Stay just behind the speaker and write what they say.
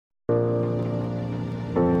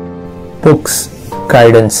books,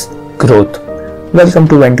 guidance, growth. Welcome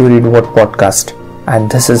to When to Read What podcast,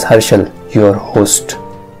 and this is Harshal, your host.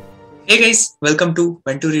 Hey guys, welcome to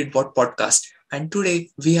When to Read What podcast. And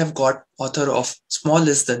today we have got author of Small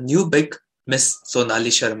is the New Big, Miss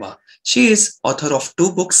Sonali Sharma. She is author of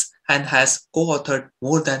 2 books and has co-authored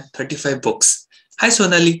more than 35 books. Hi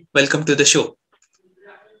Sonali, welcome to the show.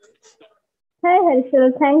 Hi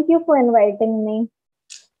Harshal, thank you for inviting me.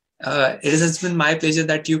 It has been my pleasure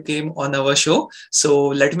that you came on our show. So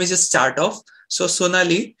let me just start off. So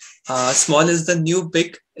Sonali, Small is the New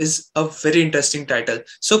Big is a very interesting title.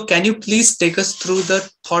 So can you please take us through the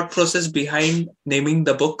thought process behind naming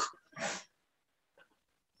the book?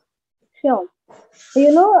 Sure.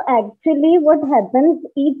 Actually what happens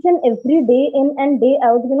each and every day in and day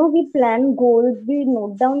out, we plan goals, we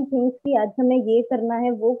note down things कि आज हमें ये करना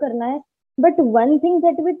है, वो करना है. But one thing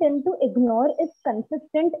that we tend to ignore is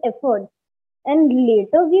consistent effort. And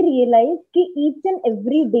later we realize that each and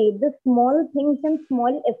every day, the small things and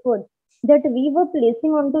small efforts that we were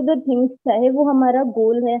placing onto the things, चाहे वो हमारा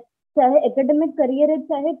goal है, चाहे academic career है,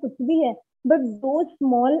 चाहे कुछ भी है, but those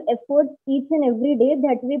small efforts each and every day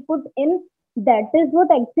that we put in, that is what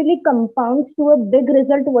actually compounds to a big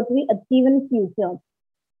result what we achieve in future.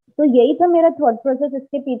 तो यही था मेरा thought process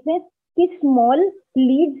इसके पीछे कि small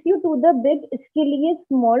leads you to the big. इसके लिए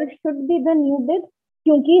small should be the new big,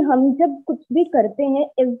 क्योंकि हम जब कुछ भी करते हैं,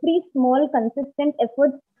 every small consistent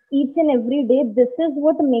effort each and every day, this is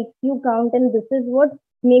what makes you count and this is what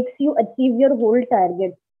makes you achieve your whole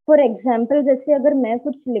target. For example, जैसे अगर मैं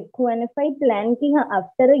कुछ लिखूं and if I plan कि हाँ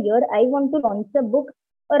after a year I want to launch a book,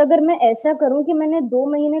 और अगर मैं ऐसा करूं कि मैंने 2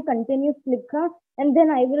 महीने कंटिन्यूस लिखा and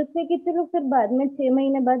then I will say कि चलो फिर बाद में 6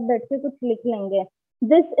 महीने बाद बैठ के कुछ लिख लेंगे,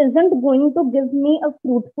 this isn't going to give me a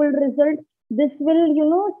fruitful result. This will,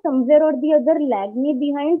 somewhere or the other lag me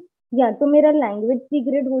behind. या तो मेरा लैंग्वेज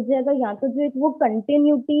डिग्रेड हो जाएगा, या तो जो वो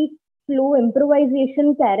continuity, flow,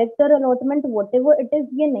 improvisation, character allotment, whatever it is,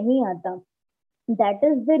 ये नहीं आता. That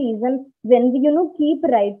is the reason when we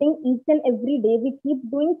keep writing each and every day, we keep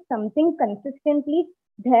doing something consistently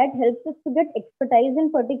that helps us to get expertise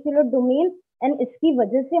in particular domain. And इसकी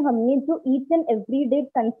वजह से हमने जो each and every day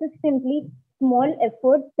consistently small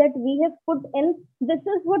efforts that we have put in, this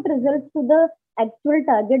is what results to the actual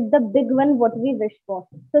target, the big one what we wish for.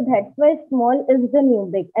 So that's why small is the new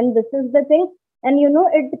big, and this is the thing. And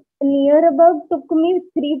it near about took me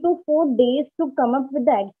 3 to 4 days to come up with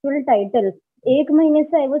the actual title. एक महीने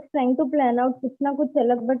से I was trying to plan out कुछ ना कुछ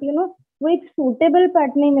अलग, but वो एक suitable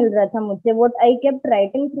part नहीं मिल रहा था मुझे, what I kept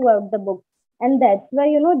writing throughout the book. And that's why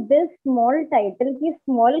this small title की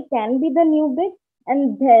small can be the new big,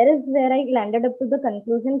 and there is where I landed up to the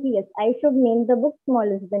conclusion कि yes, I should name the book Small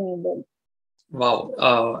is the New Big.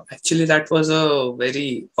 Wow, actually that was a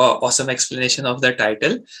very awesome explanation of the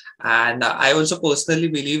title, and I also personally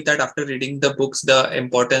believe that after reading the books, the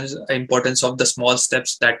importance of the small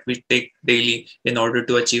steps that we take daily in order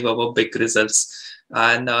to achieve our big results.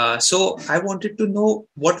 And so I wanted to know,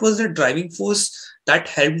 what was the driving force that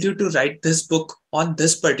helped you to write this book on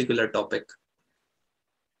this particular topic?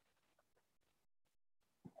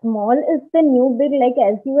 Small is the new big. Like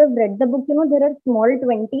as you have read the book, there are small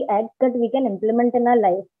 20 acts that we can implement in our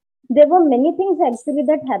life. There were many things actually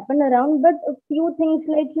that happen around, but a few things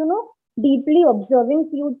like, deeply observing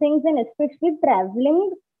few things and especially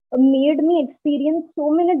traveling made me experience so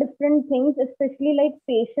many different things, especially like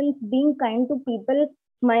patience, being kind to people.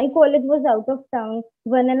 My college was out of town,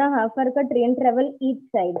 1.5 hour ka train travel each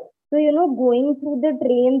side. So, going through the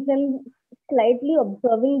trains and slightly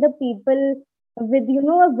observing the people with,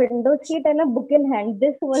 a window seat and a book in hand.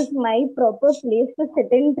 This was my proper place to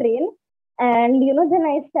sit in train. And, then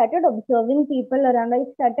I started observing people around. I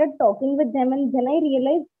started talking with them, and then I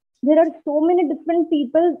realized there are so many different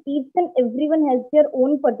people. Each and everyone has their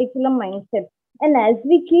own particular mindset. And as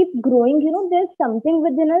we keep growing, there's something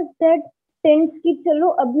within us that tends कि चलो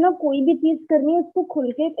अब ना कोई भी चीज करनी है उसको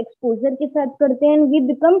खुल के एक्सपोजर के साथ करते हैं, and we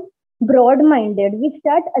become broad minded. We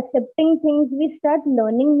start accepting things, we start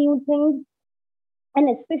learning new things. And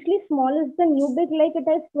especially small is the new big, like it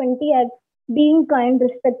has 20 acts, being kind,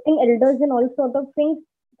 respecting elders and all sort of things.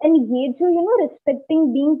 And ye jo,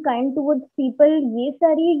 respecting, being kind towards people, ye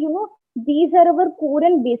sari, these are our core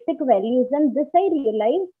and basic values. And this I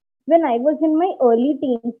realized when I was in my early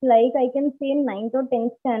teens, like I can say 9th or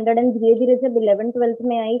 10th standard, and धीरे धीरे जब 11th 12th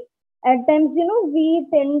में आई, at times we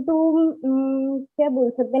tend to क्या बोल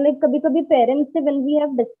सकते हैं, like कभी कभी parents से when we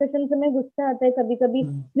have discussions हमें गुस्सा आता है, कभी कभी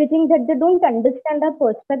we think that they don't understand our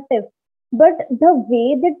perspective, but the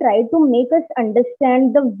way they try to make us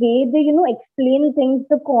understand, the way they explain things,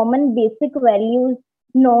 the common basic values,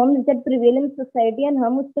 norms that prevail in society and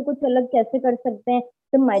हम उससे कुछ अलग कैसे कर सकते हैं,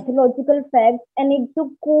 the mythological facts, and एक जो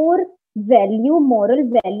core value, moral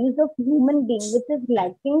values of human being which is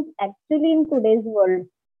lacking actually in today's world.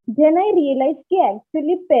 Then I realized कि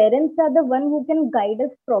actually parents are the one who can guide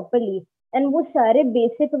us properly, and वो सारे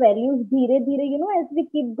basic values धीरे धीरे as we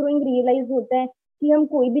keep growing realize होता है कि हम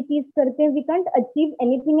कोई भी चीज करते हैं, we can't achieve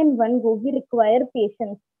anything in one go, we require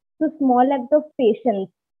patience. So small act of patience,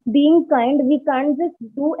 being kind, we can't just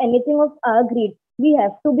do anything of our greed. We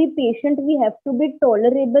have to be patient, we have to be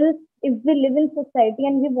tolerable if we live in society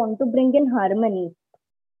and we want to bring in harmony.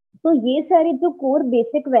 So ये सारे जो core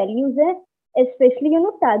basic values है, especially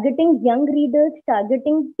targeting young readers,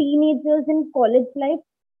 targeting teenagers in college life,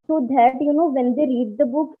 so that when they read the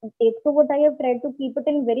book, so what I have tried to keep it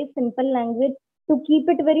in very simple language, to keep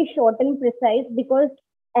it very short and precise, because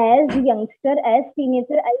as youngster, as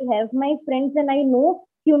teenager, I have my friends and I know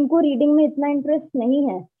कि उनको reading में इतना interest नहीं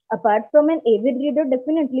है. Apart from an avid reader,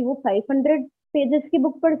 definitely वो 500 pages की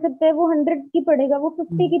book पढ़ सकता है, वो 100 की पढ़ेगा, वो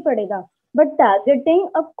 50 की पढ़ेगा. But targeting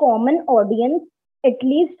a common audience,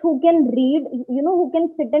 at least who can read, who can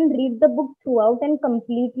sit and read the book through out and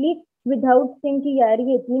completely without saying कि यार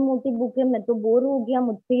ये इतनी मोटी बुक है, मैं तो बोर हो गया,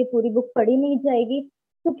 मुझसे ये पूरी बुक पढ़ी नहीं जाएगी.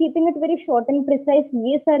 So keeping it very short and precise,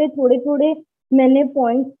 ये सारे थोड़े थोड़े मैंने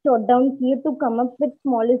पॉइंट्स जॉट डाउन किए to come up with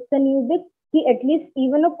small is the new big, कि at least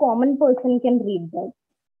even a common person can read that.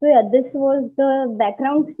 So yeah, this was the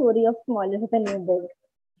background story of Small is the New Big.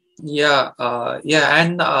 Yeah,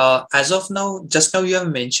 and as of now, just now you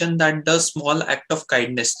have mentioned that the small act of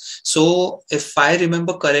kindness. So if I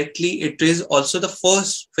remember correctly, it is also the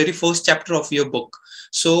very first chapter of your book.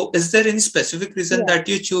 So is there any specific reason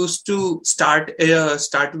that you choose to start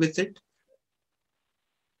with it?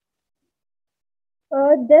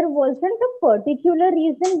 There wasn't a particular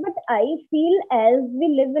reason, but I feel as we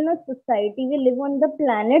live in a society, we live on the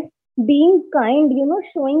planet, being kind,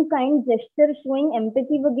 showing kind gesture, showing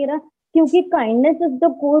empathy वगैरह, क्योंकि kindness is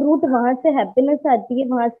the core root, वहां से happiness आती है,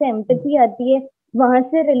 वहां से empathy आती है, वहां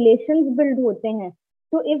से relations build होते हैं.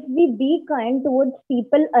 So if we be kind towards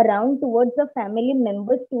people around, towards the family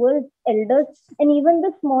members, towards elders, and even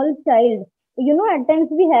the small child, at times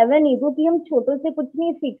we have an ego कि हम छोटों से कुछ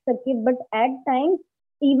नहीं सीख सकते, but at times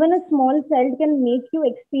even a small child can make you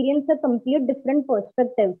experience a complete different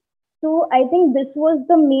perspective. So I think this was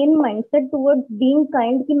the main mindset towards being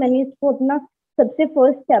kind कि मैंने इसको अपना सबसे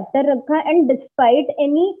first chapter रखा. And despite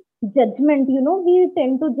any judgment, we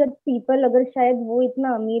tend to judge people, अगर शायद वो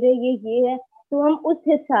इतना अमीर है, ये है, तो हम उस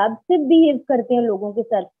हिसाब से behave करते हैं लोगों के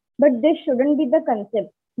साथ. But this shouldn't be the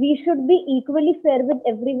concept. We should be equally fair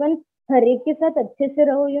with everyone. हर एक के साथ अच्छे से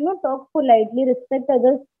रहो, talk politely, respect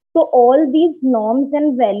others. So all these norms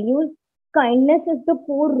and values, kindness is the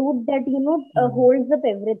core root that holds up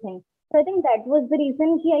everything. So I think that was the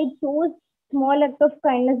reason I chose Small Act of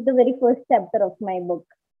Kindness, the very first chapter of my book.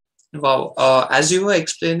 Wow, as you were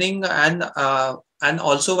explaining, and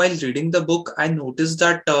also while reading the book, I noticed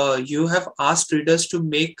that you have asked readers to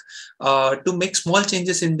make small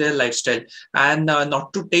changes in their lifestyle, and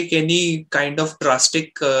not to take any kind of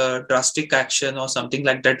drastic action or something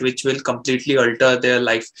like that, which will completely alter their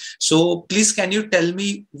life. So please, can you tell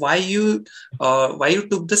me why you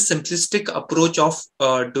took the simplistic approach of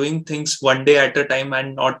doing things one day at a time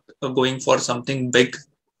and not going for something big?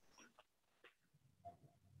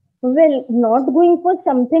 Well, not going for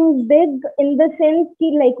something big in the sense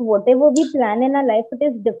that like whatever we plan in our life, it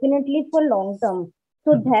is definitely for long term.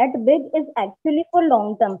 So that big is actually for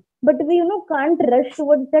long term. But we can't rush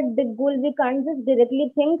towards that big goal. We can't just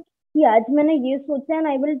directly think कि आज मैंने ये सोचा and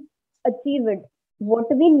I will achieve it.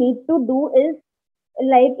 What we need to do is,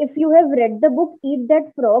 like if you have read the book Eat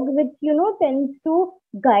That Frog, which tends to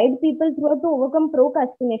guide people through to overcome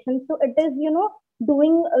procrastination. So it is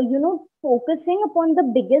doing focusing upon the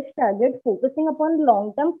biggest target, focusing upon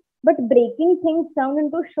long term, but breaking things down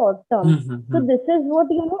into short term. So this is what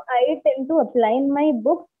I tend to apply in my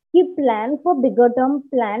book. Keep plan for bigger term,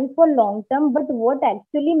 plan for long term, but what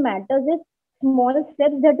actually matters is small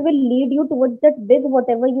steps that will lead you towards that big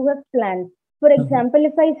whatever you have planned. For example,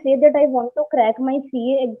 if I say that I want to crack my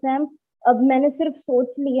CA exam, अब मैंने सिर्फ सोच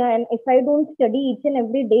लिया, and if I don't study each and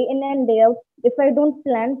every day in and day out, if I don't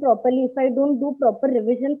plan properly, if I don't do proper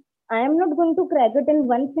revision, I am not going to crack it in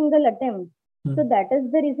one single attempt. So that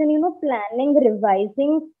is the reason, planning,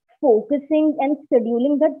 revising, focusing and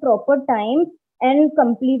scheduling that proper time and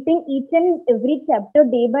completing each and every chapter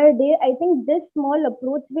day by day. I think this small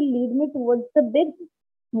approach will lead me towards the big,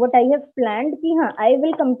 what I have planned, I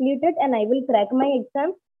will complete it and I will crack my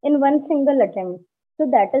exam in one single attempt. So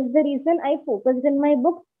that is the reason I focused in my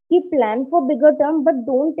book Keep plan for bigger term, but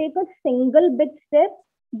don't take a single big step.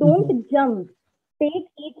 Don't jump. Take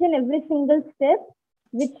each and every single step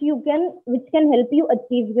which can help you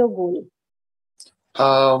achieve your goal.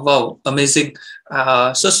 Wow, amazing.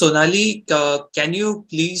 So Sonali, can you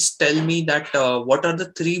please tell me that what are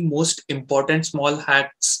the three most important small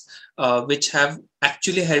hacks which have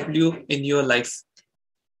actually helped you in your life?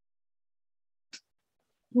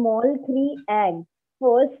 Small three acts.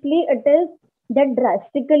 Firstly, it is that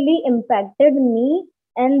drastically impacted me,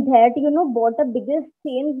 and that what the biggest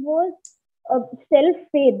change was self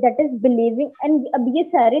faith, that is believing. And अब ये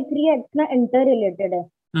सारे three acts ना interrelated है.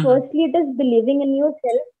 Firstly, it is believing in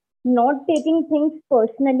yourself, not taking things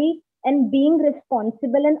personally, and being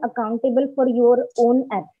responsible and accountable for your own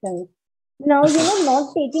actions. Now,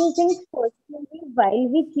 not taking things personally while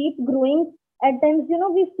we keep growing. At times,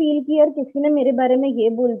 we feel कि यार किसी ने मेरे बारे में ये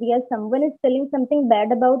बोल दिया, someone is telling something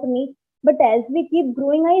bad about me. But as we keep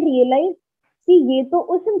growing, I realize कि ये तो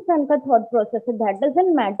उस इंसान का thought process है. That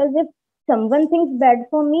doesn't matter if someone thinks bad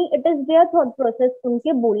for me. It is their thought process.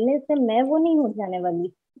 उनके बोलने से मैं वो नहीं हो जाने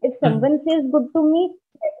वाली. If someone says good to me,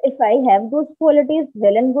 if I have those qualities,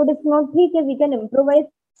 well and good. If not, ठीक है, we can improvise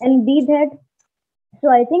and be that. So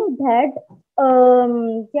I think that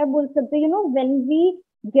क्या बोल सकते, when we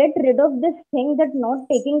get rid of this thing, that not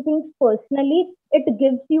taking things personally, it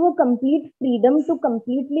gives you a complete freedom to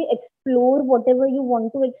completely explore whatever you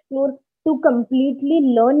want to explore, to completely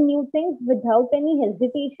learn new things without any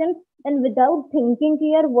hesitation and without thinking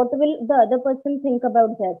here what will the other person think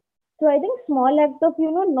about that. So I think small act of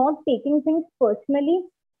not taking things personally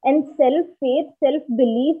and self faith, self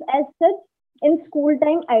belief as such. In school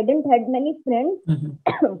time, I didn't had many friends.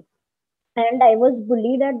 And I was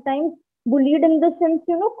bullied at times. Bullied in the sense,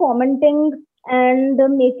 commenting and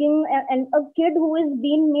making, and a kid who is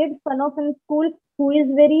being made fun of in school, who is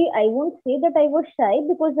very, I won't say that I was shy,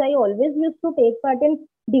 because I always used to take part in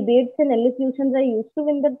debates and elocutions. I used to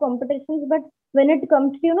win the competitions. But when it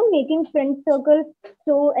comes to, making friend circle,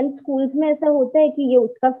 so, and schools mein aisa hota hai ki ye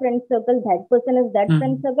uska friend circle, that person is that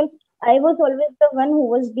friend circle. I was always the one who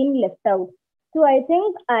was being left out. So I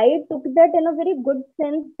think I took that in a very good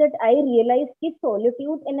sense, that I realized that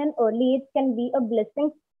solitude in an early age can be a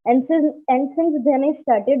blessing. And since then I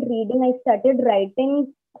started reading, I started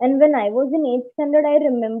writing. And when I was in 8th standard, I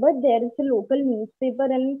remember there is a local newspaper,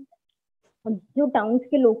 and जो towns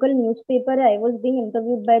के local newspaper है, I was being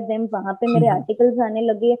interviewed bye them. वहां पे मेरे articles आने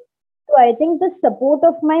लगे. So I think the support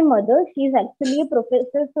of my mother, she is actually a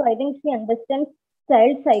professor, so I think she understands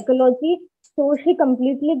child psychology. So she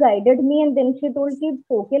completely guided me, and then she told me it's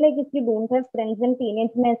okay, like if you don't have friends in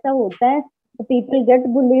teenage में ऐसा होता है, people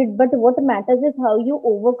get bullied, but what matters is how you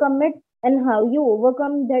overcome it, and how you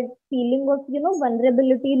overcome that feeling of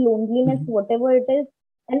vulnerability, loneliness, whatever it is,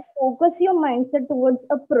 and focus your mindset towards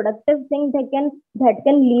a productive thing that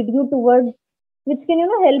can lead you towards, which can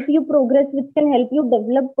help you progress, which can help you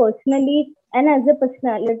develop personally and as a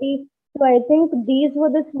personality. So I think these were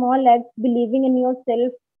the small acts: believing in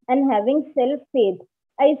yourself and having self faith.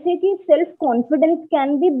 I say that self confidence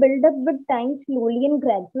can be built up with time, slowly and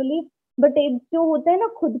gradually, but एक जो होता है ना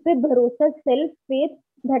खुद पे भरोसा, self faith,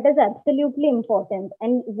 that is absolutely important.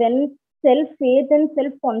 And when self faith and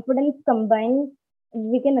self confidence combine,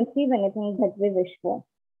 we can achieve anything that we wish for.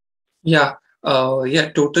 Yeah, yeah,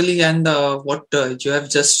 totally. And what you have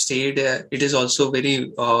just said, it is also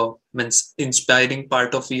very inspiring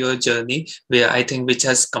part of your journey, where I think which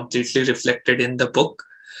has completely reflected in the book.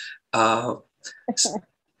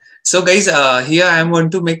 So guys, here I am going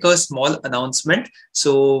to make a small announcement.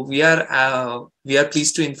 So we are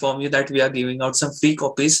pleased to inform you that we are giving out some free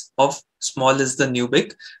copies of Small is the New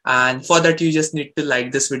Big, and for that you just need to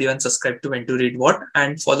like this video and subscribe to When to Read What,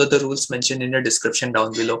 and follow the rules mentioned in the description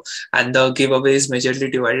down below. And the giveaway is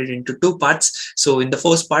majorly divided into two parts. So in the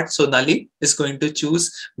first part, Sonali is going to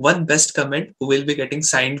choose one best comment who will be getting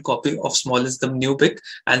signed copy of Small is the New Big,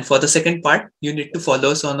 and for the second part you need to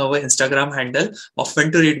follow us on our Instagram handle of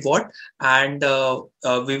When to Read What, and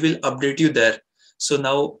we will update you there. So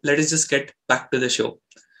now let us just get back to the show.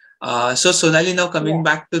 So Sonali, now coming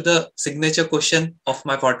back to the signature question of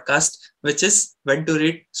my podcast, which is when to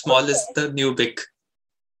read Small is the New Big.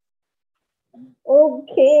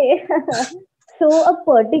 Okay. So a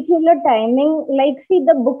particular timing, like see,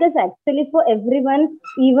 the book is actually for everyone,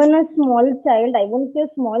 even a small child. I won't say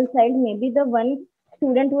a small child, maybe the one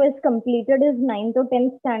student who has completed his 9th or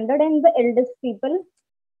 10th standard, and the eldest people.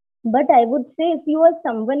 But I would say if you are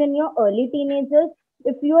someone in your early teenagers,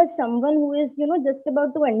 if you are someone who is, just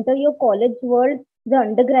about to enter your college world, the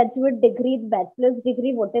undergraduate degree, bachelor's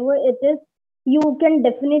degree, whatever it is, you can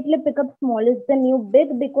definitely pick up Small is the New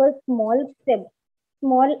Big, because small steps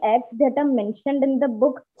small acts that are mentioned in the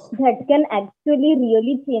book that can actually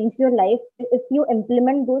really change your life if you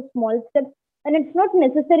implement those small steps. And it's not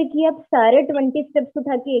necessary कि आप सारे 20 steps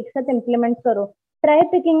उठा के एक साथ implement करो. Try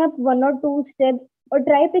picking up one or two steps, or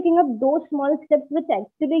try picking up those small steps which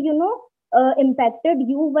actually, impacted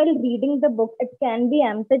you while reading the book. It can be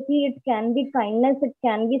empathy, it can be kindness, it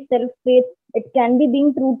can be self-faith, it can be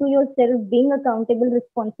being true to yourself, being accountable,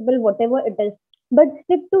 responsible, whatever it is. But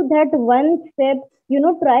stick to that one step,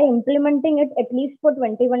 try implementing it at least for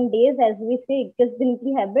 21 days, as we say, 21 दिन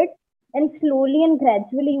की habit. And slowly and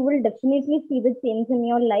gradually, you will definitely see the change in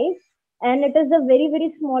your life. And it is a very,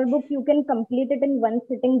 very small book. You can complete it in one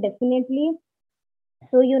sitting, definitely.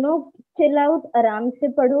 So, chill out, aram se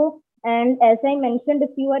padho. And as I mentioned, if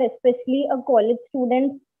you are especially a college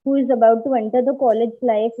student who is about to enter the college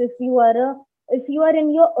life, if you are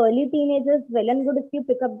in your early teenagers, well and good if you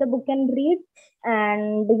pick up the book and read.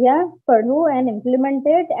 And yeah, padho and implement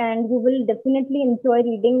it, and you will definitely enjoy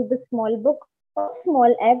reading the small book of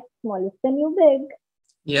small acts, smallest than you big.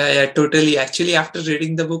 Yeah, totally. Actually, after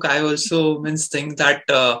reading the book, I also think that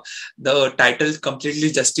the title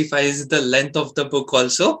completely justifies the length of the book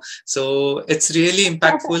also. So it's really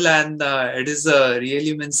impactful, and it is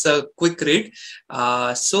really a quick read.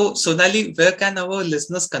 So Sonali, where can our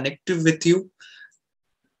listeners connect with you?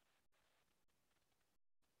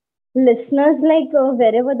 Listeners,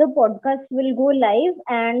 wherever the podcast will go live,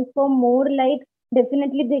 and for more,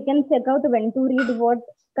 definitely they can check out When to Read What,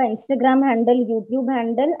 Instagram handle, YouTube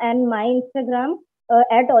handle, and my Instagram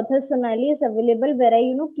at author Sonali is available, where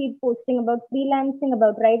I keep posting about freelancing,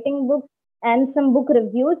 about writing books, and some book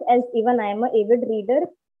reviews, as even I am a avid reader.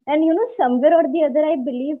 And somewhere or the other, I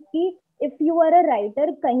believe कि if you are a writer,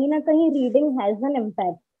 kahin na kahin reading has an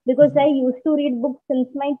impact, because I used to read books since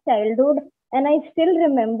my childhood. And I still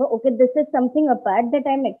remember, okay, this is something apart that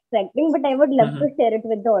I'm extracting, but I would love to share it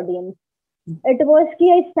with the audience. It was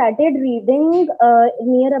कि I started reading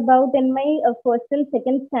near about in my first and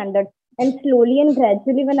second standard. And slowly and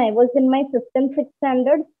gradually, when I was in my fifth and sixth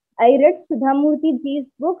standard, I read Sudhamurthy Ji's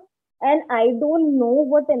book. And I don't know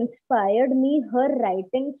what inspired me. Her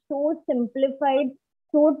writing, so simplified,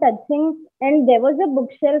 so touching. And there was a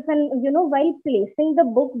bookshelf, and while placing the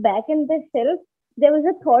book back in the shelf, there was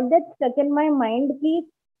a thought that stuck in my mind ki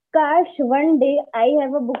kash one day I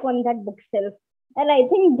have a book on that bookshelf. And I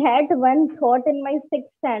think that one thought in my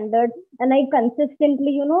sixth standard, and I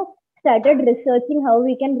consistently, started researching how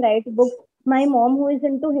we can write books. My mom, who is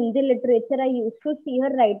into Hindi literature, I used to see her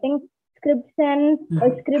writing scripts and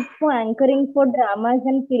scripts for anchoring for dramas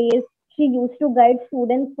and plays. She used to guide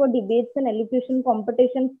students for debates and elocution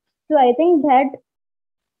competitions. So I think that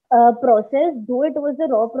process, though it was a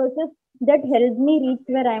raw process, that helped me reach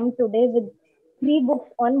where I am today with 3 books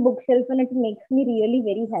on bookshelf, and it makes me really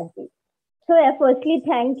very happy. So firstly,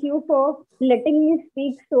 thank you for letting me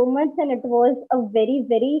speak so much, and it was a very,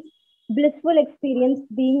 very blissful experience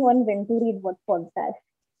being on When to Read What podcast.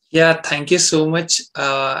 Yeah, thank you so much.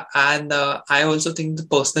 And I also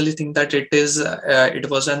personally think that it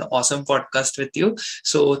was an awesome podcast with you.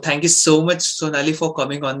 So thank you so much, Sonali, for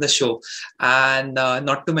coming on the show. And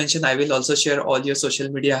not to mention, I will also share all your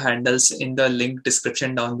social media handles in the link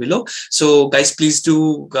description down below. So guys, please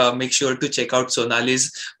do make sure to check out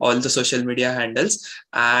Sonali's all the social media handles.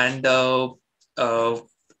 And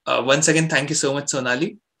once again, thank you so much,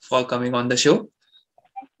 Sonali, for coming on the show.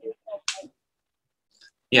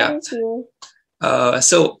 Yeah. Thank you.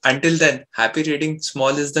 So until then, happy reading.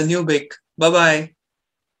 Small is the new big. Bye-bye.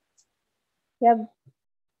 Yep.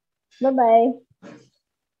 Bye-bye.